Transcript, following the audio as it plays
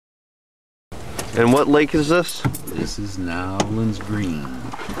And what lake is this? This is Nowlans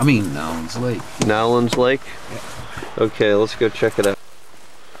Nowlans Lake. Nowlans Lake? Yeah. Okay, let's go check it out.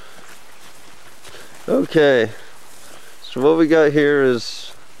 Okay, so what we got here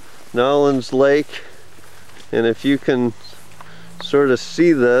is Nowlans Lake, and if you can sort of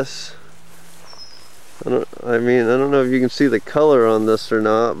see this, I don't know if you can see the color on this or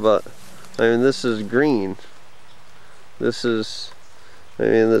not, but I mean, this is green. This is, I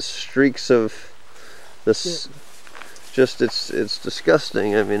mean, the streaks of this, just it's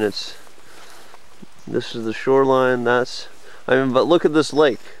disgusting. I mean, this is the shoreline. But look at this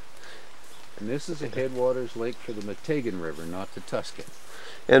lake. And this is a headwaters lake for the Matagan River, not the Tuscan.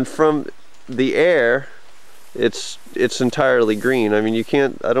 And from the air, it's entirely green. I mean, you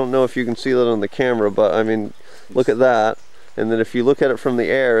can't, I don't know if you can see that on the camera, but I mean, look at that. And then if you look at it from the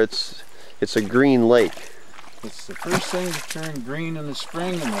air, it's a green lake. It's the first thing to turn green in the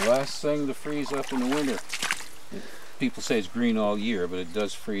spring and the last thing to freeze up in the winter. People say it's green all year, but it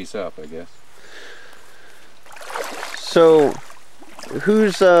does freeze up, I guess. So,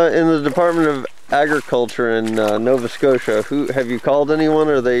 who's in the Department of Agriculture in Nova Scotia? Have you called anyone?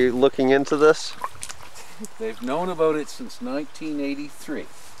 Are they looking into this? They've known about it since 1983.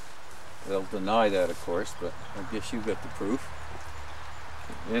 They'll deny that, of course, but I guess you got the proof.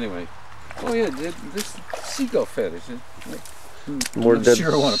 Anyway, oh yeah, this seagull feathers. More I'm dead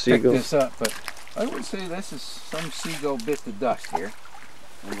sure I want to seagulls. pick this up, but I would say this is some seagull bit the dust here.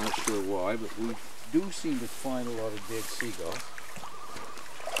 I'm not sure why, but we do seem to find a lot of dead seagulls.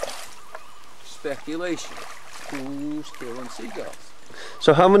 Speculation. Who's killing seagulls?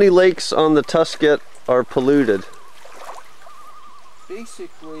 So how many lakes on the Tuscan are polluted?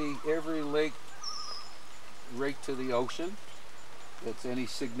 Basically every lake right to the ocean that's any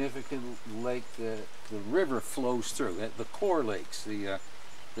significant lake that the river flows through. The core lakes, the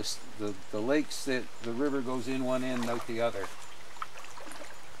lakes that the river goes in one end, out the other.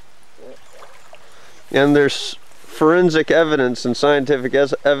 And there's forensic evidence and scientific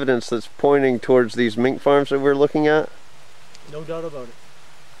evidence that's pointing towards these mink farms that we're looking at? No doubt about it.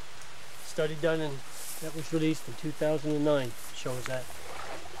 Study done that was released in 2009 shows that.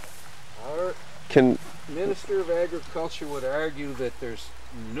 Our Minister of Agriculture would argue that there's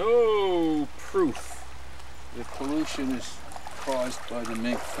no proof that pollution is caused by the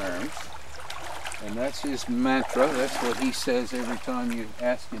mink farms. And that's his mantra. That's what he says every time you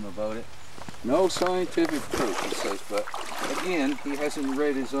ask him about it. No scientific proof, he says, but again, he hasn't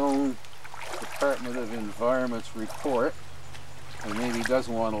read his own Department of Environment's report, or maybe he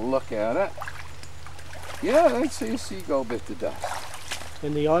doesn't want to look at it. Yeah, I'd say a seagull bit the dust.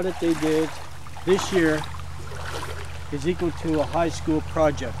 And the audit they did this year is equal to a high school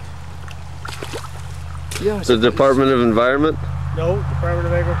project. Yeah, the Department of Environment? No, Department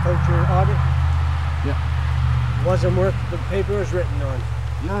of Agriculture audit. Yeah. Wasn't worth the paper it was written on.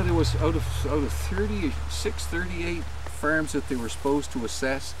 Yeah, there was out of 38 farms that they were supposed to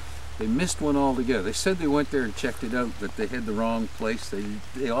assess, they missed one altogether. They said they went there and checked it out, but they had the wrong place.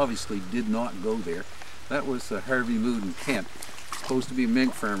 They obviously did not go there. That was Harvey Mood in Kent. It's supposed to be a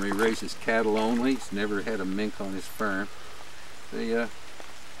mink farmer. He raises cattle only. He's never had a mink on his farm. They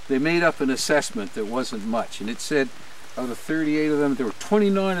made up an assessment that wasn't much, and it said out of 38 of them, there were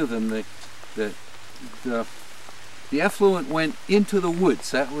 29 of them the effluent went into the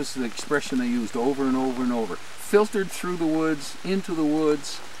woods. That was the expression they used over and over and over. Filtered through the woods, into the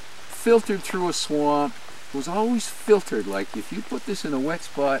woods, filtered through a swamp. It was always filtered, like if you put this in a wet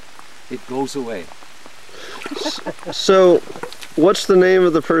spot, it goes away. So, what's the name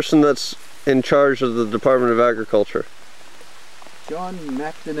of the person that's in charge of the Department of Agriculture? John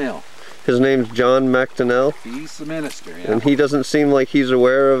McDonnell. His name's John McDonnell? He's the minister, yeah. And he doesn't seem like he's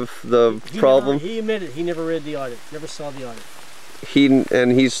aware of the problem? He admitted he never read the audit, never saw the audit. He's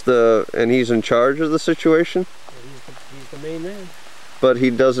in charge of the situation? He's the main man. But he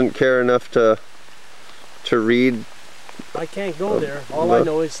doesn't care enough to read. I can't go there. All I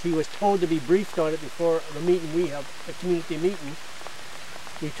know is he was told to be briefed on it before the meeting we have, a community meeting.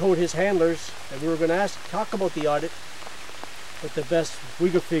 We told his handlers that we were going to talk about the audit, but the best we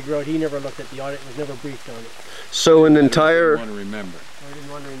could figure out, he never looked at the audit and was never briefed on it. So an entire... I didn't want to remember. I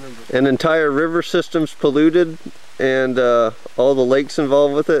didn't want to remember. An entire river system's polluted, and all the lakes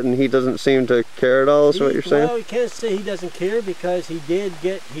involved with it, and he doesn't seem to care at all, is what you're saying? Well, we can't say he doesn't care, because he did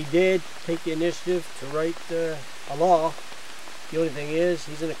take the initiative to write a law. The only thing is,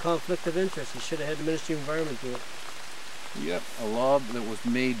 he's in a conflict of interest. He should have had the Ministry of Environment do it. Yep, a law that was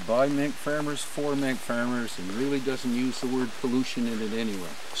made by mink farmers for mink farmers, and really doesn't use the word pollution in it anyway.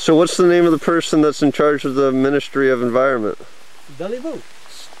 So what's the name of the person that's in charge of the Ministry of Environment? Billy Boo.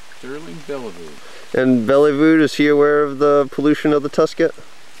 Sterling Bellevue. And Bellevue, is he aware of the pollution of the Tusket?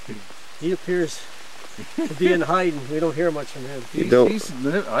 He appears to be in hiding. We don't hear much from him.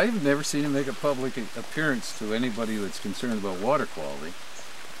 I've never seen him make a public appearance to anybody that's concerned about water quality.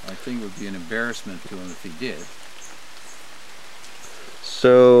 I think it would be an embarrassment to him if he did.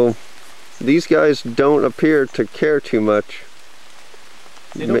 So these guys don't appear to care too much.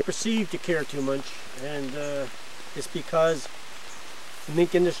 They don't perceive to care too much, and it's because the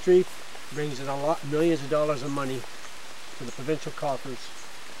mink industry brings in millions of dollars of money to the provincial coffers.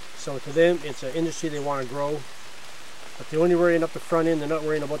 So to them, it's an industry they want to grow, but they're only worrying up the front end. They're not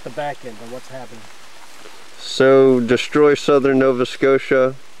worrying about the back end of what's happening. So destroy southern Nova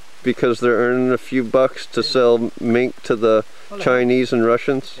Scotia because they're earning a few bucks to sell mink to the Chinese and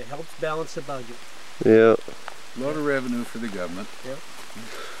Russians. It helps balance the budget. Yeah. A lot of revenue for the government. Yep.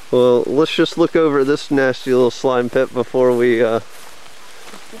 Well, let's just look over this nasty little slime pit before we...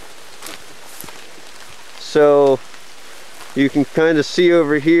 So you can kind of see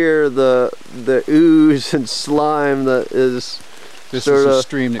over here the ooze and slime that is This is a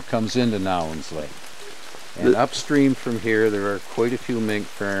stream that comes into Nowlans Lake. And upstream from here, there are quite a few mink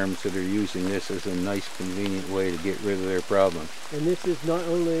farms that are using this as a nice, convenient way to get rid of their problem. And this is not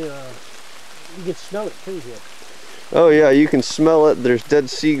only, you can smell it too here. Oh yeah, you can smell it. There's dead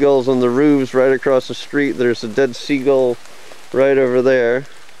seagulls on the roofs right across the street. There's a dead seagull right over there.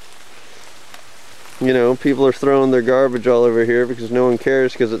 You know, people are throwing their garbage all over here because no one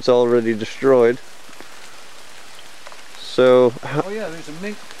cares because it's already destroyed. So... Oh yeah, there's a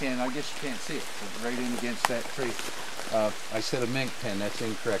mink pen. I guess you can't see it. It's right in against that tree. I said a mink pen. That's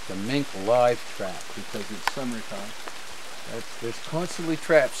incorrect. A mink live trap because it's summertime. There's constantly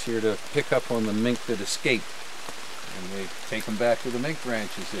traps here to pick up on the mink that escaped. And they take them back to the mink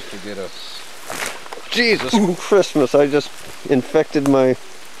ranches if they get a... Jesus Christmas, I just infected my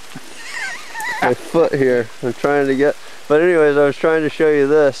foot here. I'm trying to get... But anyways, I was trying to show you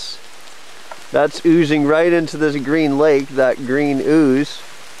this. That's oozing right into this green lake, that green ooze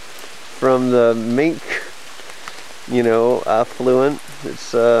from the mink, you know, affluent.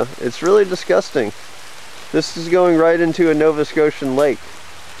 It's really disgusting. This is going right into a Nova Scotian lake.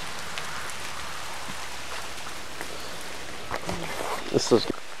 This is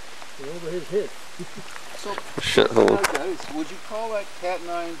over his head. So, shithole. would you call that cat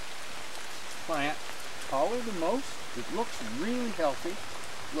nine plant taller than most? It looks really healthy.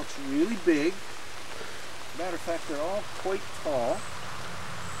 Looks really big. Matter of fact, they're all quite tall,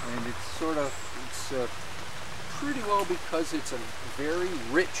 and it's pretty well because it's a very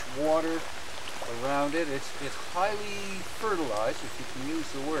rich water around it. It's highly fertilized, if you can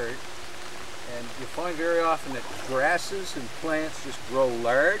use the word, and you find very often that grasses and plants just grow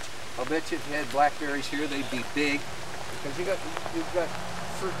large. I'll bet you if you had blackberries here, they'd be big because you've got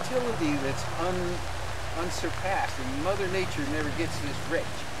fertility that's unsurpassed, and Mother Nature never gets this rich.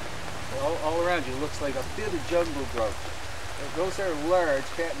 All around you looks like a bit of jungle growth. Those are large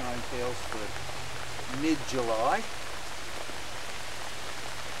cat nine tails for mid-July.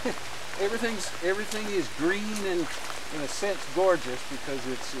 Everything is green and in a sense gorgeous because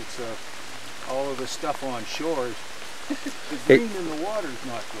it's all of the stuff on shores. The green in the water is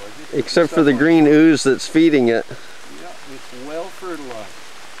not gorgeous. Except for the green ooze that's feeding it. Yeah, it's well fertilized.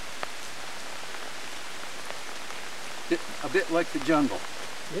 A bit like the jungle.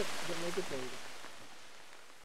 Yep, a bit like the jungle.